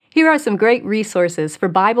Here are some great resources for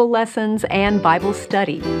Bible lessons and Bible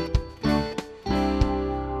study.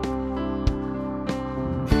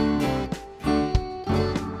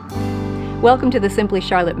 Welcome to the Simply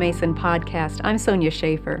Charlotte Mason podcast. I'm Sonia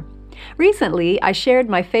Schaefer. Recently, I shared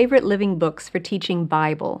my favorite living books for teaching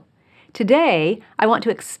Bible. Today, I want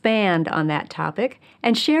to expand on that topic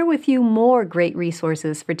and share with you more great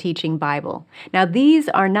resources for teaching Bible. Now, these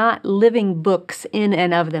are not living books in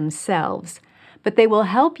and of themselves, but they will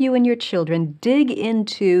help you and your children dig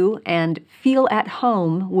into and feel at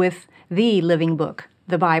home with the living book,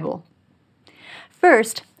 the Bible.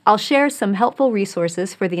 First, I'll share some helpful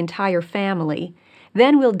resources for the entire family.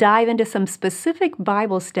 Then we'll dive into some specific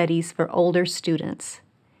Bible studies for older students.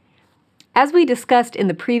 As we discussed in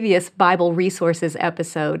the previous Bible Resources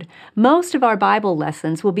episode, most of our Bible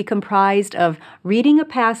lessons will be comprised of reading a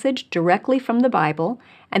passage directly from the Bible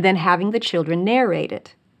and then having the children narrate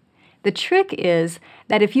it. The trick is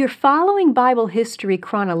that if you're following Bible history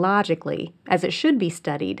chronologically, as it should be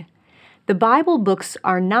studied, the Bible books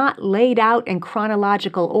are not laid out in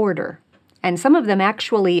chronological order, and some of them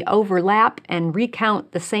actually overlap and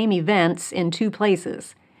recount the same events in two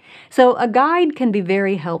places. So a guide can be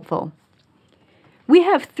very helpful. We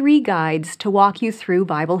have 3 guides to walk you through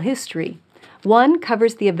Bible history. One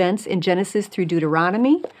covers the events in Genesis through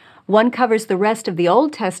Deuteronomy, one covers the rest of the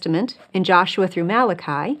Old Testament in Joshua through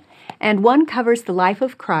Malachi, and one covers the life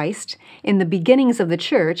of Christ in the beginnings of the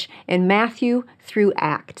church in Matthew through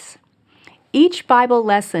Acts. Each Bible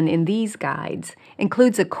lesson in these guides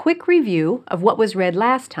includes a quick review of what was read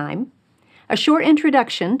last time, a short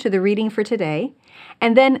introduction to the reading for today,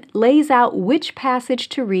 and then lays out which passage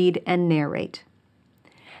to read and narrate.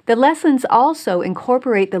 The lessons also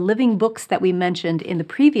incorporate the living books that we mentioned in the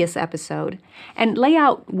previous episode and lay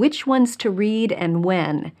out which ones to read and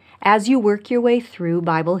when as you work your way through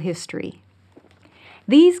Bible history.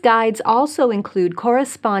 These guides also include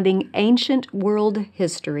corresponding ancient world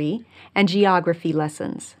history and geography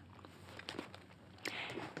lessons.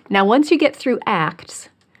 Now, once you get through Acts,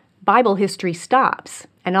 Bible history stops,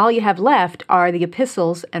 and all you have left are the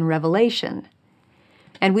epistles and Revelation.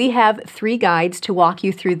 And we have 3 guides to walk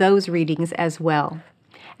you through those readings as well.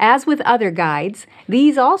 As with other guides,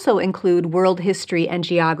 these also include world history and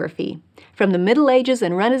geography, from the Middle Ages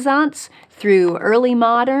and Renaissance through early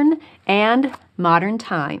modern and modern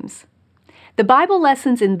times. The Bible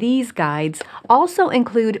lessons in these guides also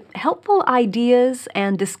include helpful ideas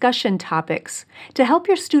and discussion topics to help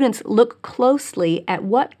your students look closely at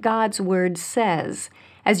what God's Word says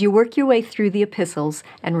as you work your way through the epistles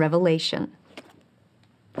and Revelation.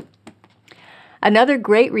 Another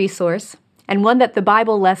great resource, and one that the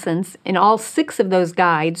Bible lessons in all 6 of those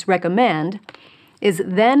guides recommend, is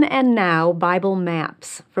Then and Now Bible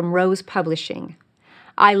Maps from Rose Publishing.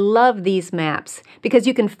 I love these maps because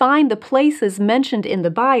you can find the places mentioned in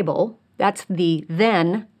the Bible, that's the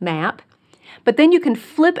then map, but then you can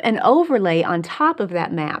flip an overlay on top of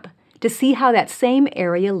that map to see how that same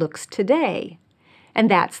area looks today. And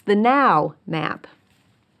that's the now map.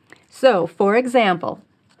 So, for example,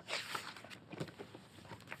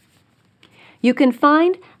 you can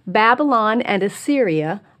find Babylon and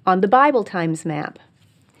Assyria on the Bible Times map.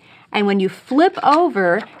 And when you flip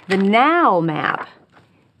over the now map,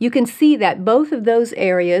 you can see that both of those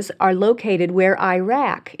areas are located where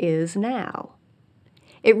Iraq is now.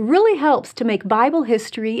 It really helps to make Bible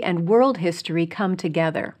history and world history come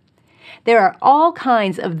together. There are all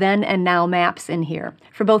kinds of then and now maps in here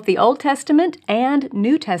for both the Old Testament and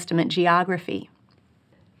New Testament geography.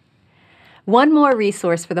 One more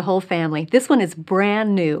resource for the whole family. This one is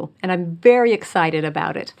brand new, and I'm very excited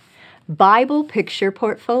about it. Bible Picture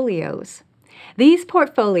Portfolios. These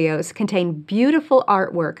portfolios contain beautiful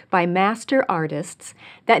artwork by master artists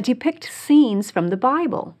that depict scenes from the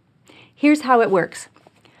Bible. Here's how it works.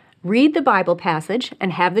 Read the Bible passage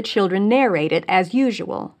and have the children narrate it as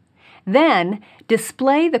usual. Then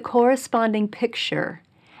display the corresponding picture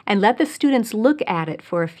and let the students look at it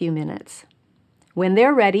for a few minutes. When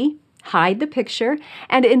they're ready, hide the picture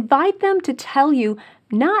and invite them to tell you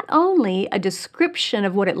not only a description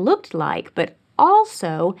of what it looked like, but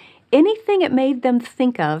also anything it made them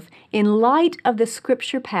think of in light of the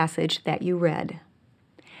scripture passage that you read.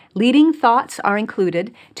 Leading thoughts are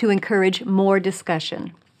included to encourage more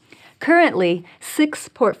discussion. Currently, 6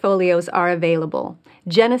 portfolios are available: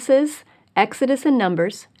 Genesis, Exodus and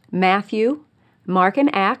Numbers, Matthew, Mark and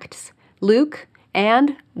Acts, Luke,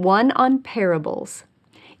 and one on parables.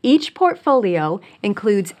 Each portfolio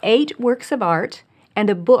includes 8 works of art and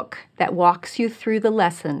a book that walks you through the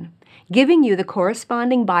lesson, giving you the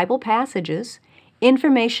corresponding Bible passages,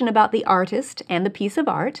 information about the artist and the piece of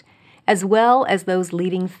art, as well as those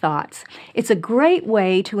leading thoughts. It's a great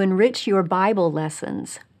way to enrich your Bible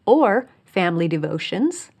lessons, or family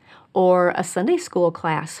devotions, or a Sunday school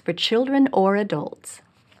class for children or adults.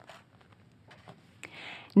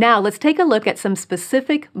 Now let's take a look at some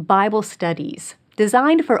specific Bible studies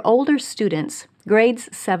designed for older students, grades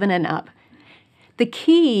 7 and up. The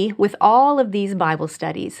key with all of these Bible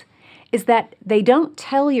studies is that they don't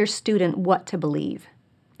tell your student what to believe.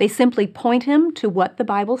 They simply point him to what the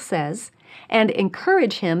Bible says and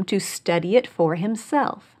encourage him to study it for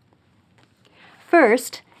himself.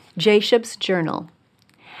 First, Jashub's Journal.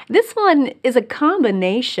 This one is a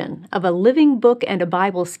combination of a living book and a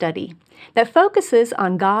Bible study that focuses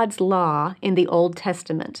on God's law in the Old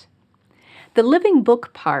Testament. The living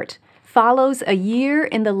book part follows a year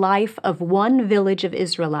in the life of one village of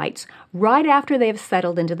Israelites right after they have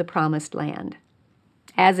settled into the Promised Land.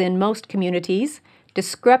 As in most communities,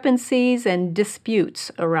 discrepancies and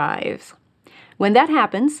disputes arise. When that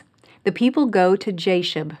happens, the people go to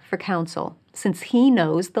Jashub for counsel, since he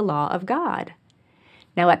knows the law of God.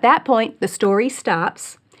 Now at that point, the story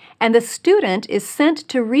stops, and the student is sent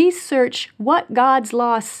to research what God's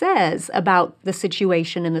law says about the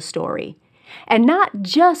situation in the story. And not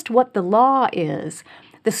just what the law is.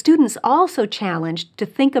 The student's also challenged to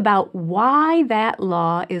think about why that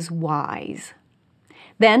law is wise.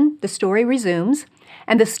 Then the story resumes,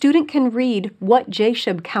 and the student can read what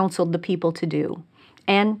Jashub counseled the people to do,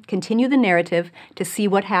 and continue the narrative to see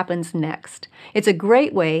what happens next. It's a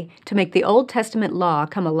great way to make the Old Testament law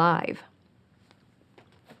come alive.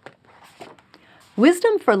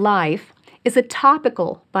 Wisdom for Life is a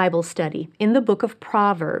topical Bible study in the book of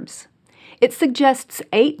Proverbs. It suggests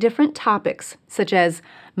 8 different topics, such as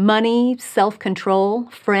money, self-control,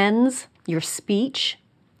 friends, your speech.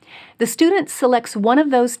 The student selects one of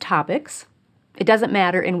those topics, it doesn't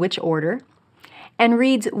matter in which order, and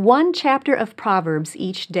reads one chapter of Proverbs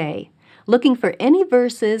each day, looking for any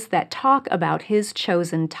verses that talk about his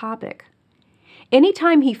chosen topic.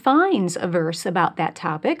 Anytime he finds a verse about that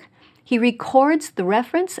topic, he records the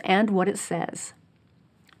reference and what it says.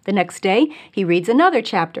 The next day, he reads another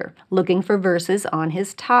chapter, looking for verses on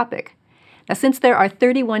his topic. Now, since there are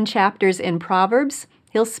 31 chapters in Proverbs,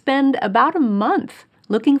 he'll spend about a month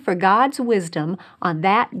looking for God's wisdom on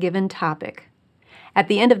that given topic. At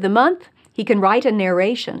the end of the month, he can write a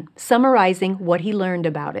narration summarizing what he learned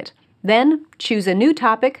about it. Then choose a new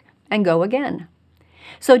topic and go again.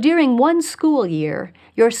 So during one school year,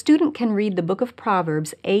 your student can read the book of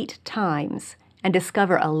Proverbs 8 times and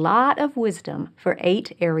discover a lot of wisdom for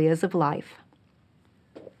 8 areas of life.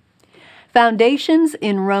 Foundations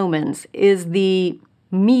in Romans is the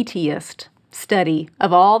meatiest study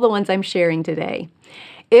of all the ones I'm sharing today.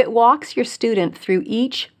 It walks your student through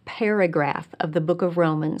each paragraph of the book of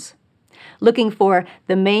Romans, looking for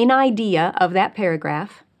the main idea of that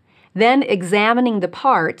paragraph, then examining the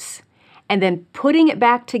parts, and then putting it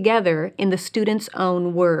back together in the student's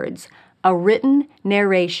own words, a written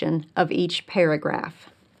narration of each paragraph.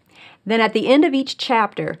 Then at the end of each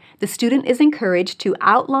chapter, the student is encouraged to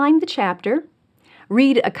outline the chapter,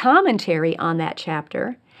 read a commentary on that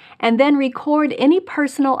chapter, and then record any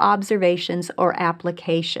personal observations or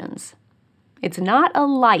applications. It's not a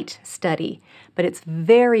light study, but it's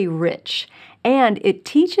very rich, and it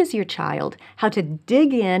teaches your child how to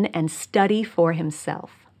dig in and study for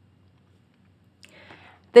himself.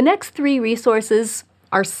 The next 3 resources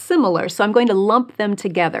are similar, so I'm going to lump them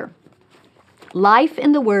together. Life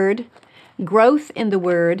in the Word, Growth in the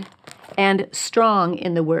Word, and Strong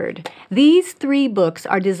in the Word. These 3 books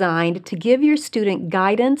are designed to give your student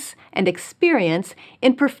guidance and experience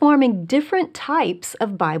in performing different types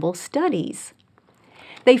of Bible studies.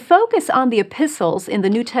 They focus on the epistles in the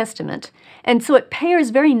New Testament, and so it pairs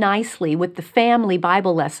very nicely with the family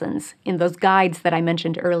Bible lessons in those guides that I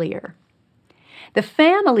mentioned earlier. The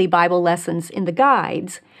family Bible lessons in the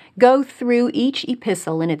guides go through each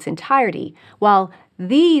epistle in its entirety, while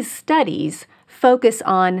these studies focus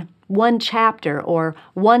on one chapter or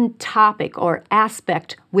one topic or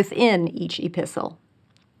aspect within each epistle.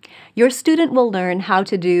 Your student will learn how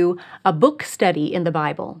to do a book study in the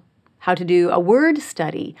Bible, how to do a word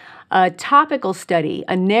study, a topical study,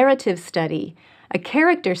 a narrative study, a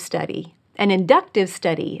character study, an inductive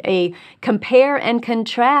study, a compare and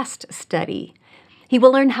contrast study. He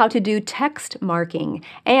will learn how to do text marking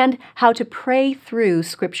and how to pray through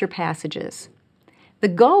scripture passages. The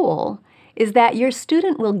goal is that your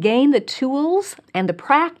student will gain the tools and the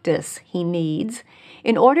practice he needs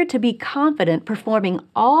in order to be confident performing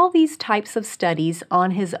all these types of studies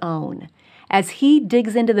on his own as he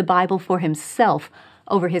digs into the Bible for himself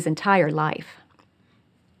over his entire life.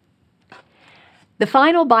 The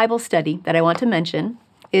final Bible study that I want to mention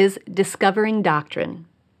is Discovering Doctrine.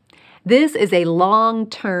 This is a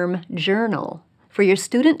long-term journal for your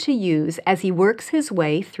student to use as he works his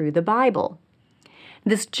way through the Bible.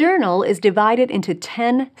 This journal is divided into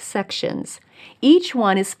 10 sections. Each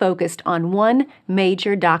one is focused on one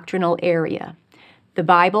major doctrinal area: the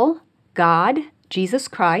Bible, God, Jesus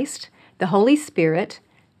Christ, the Holy Spirit,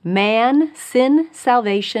 man, sin,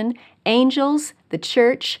 salvation, angels, the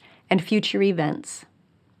church, and future events.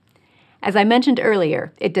 As I mentioned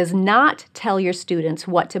earlier, it does not tell your students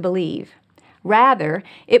what to believe. Rather,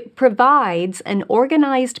 it provides an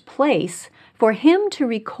organized place for him to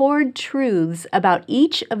record truths about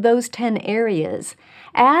each of those 10 areas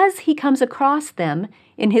as he comes across them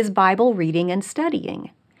in his Bible reading and studying,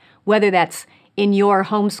 whether that's in your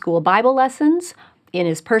homeschool Bible lessons, in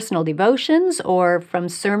his personal devotions, or from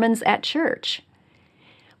sermons at church.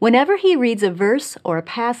 Whenever he reads a verse or a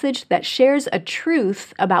passage that shares a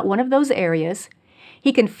truth about one of those areas,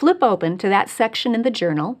 he can flip open to that section in the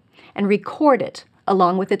journal and record it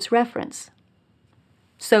along with its reference.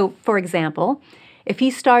 So, for example, if he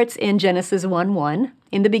starts in Genesis 1:1,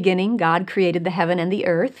 "In the beginning God created the heaven and the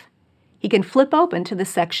earth," he can flip open to the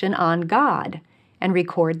section on God and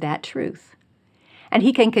record that truth. And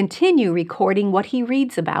he can continue recording what he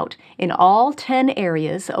reads about in all 10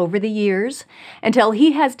 areas over the years until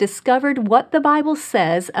he has discovered what the Bible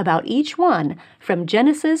says about each one from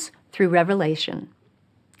Genesis through Revelation.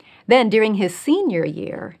 Then, during his senior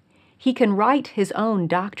year, he can write his own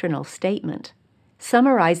doctrinal statement,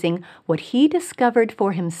 summarizing what he discovered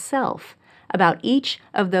for himself about each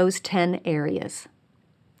of those 10 areas.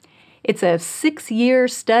 It's a 6-year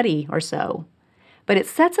study or so, but it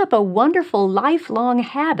sets up a wonderful lifelong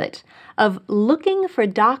habit of looking for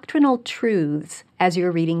doctrinal truths as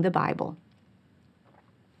you're reading the Bible.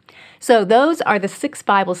 So those are the 6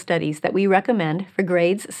 Bible studies that we recommend for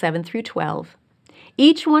grades 7 through 12.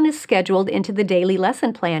 Each one is scheduled into the daily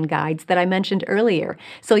lesson plan guides that I mentioned earlier,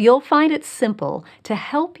 so you'll find it simple to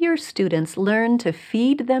help your students learn to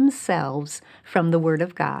feed themselves from the Word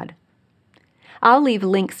of God. I'll leave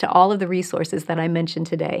links to all of the resources that I mentioned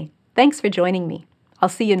today. Thanks for joining me. I'll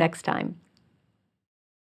see you next time.